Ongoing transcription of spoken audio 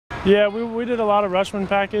Yeah, we did a lot of rushman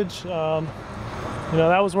package. You know,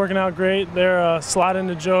 that was working out great. They're sliding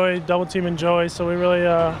to Joey, double teaming Joey, so we really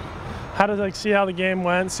had to see how the game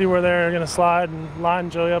went, see where they're going to slide, and line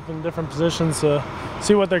Joey up in different positions to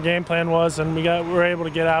see what their game plan was, and we were able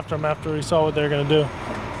to get after them after we saw what they were going to do.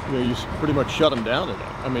 You know, you pretty much shut them down today.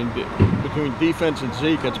 I mean, between defense and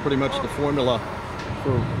Zeke, that's pretty much the formula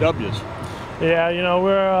for W's. Yeah, you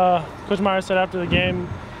know, Coach Meyer said after the game,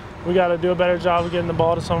 we got to do a better job of getting the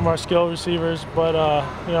ball to some of our skill receivers, but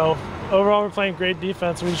you know, overall we're playing great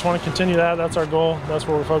defense. We just want to continue that. That's our goal. That's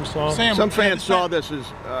what we're focused on. Some fans saw this as,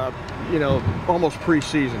 you know, almost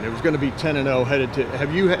preseason. It was going to be 10-0 headed to.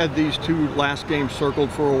 Have you had these two last games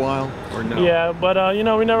circled for a while, or no? Yeah, but you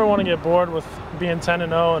know, we never want to get bored with being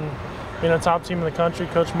 10-0 and being a top team in the country.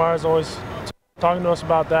 Coach Meyer's always talking to us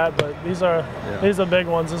about that, but these are big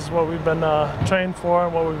ones. This is what we've been trained for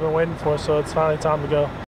and what we've been waiting for. So it's finally time to go.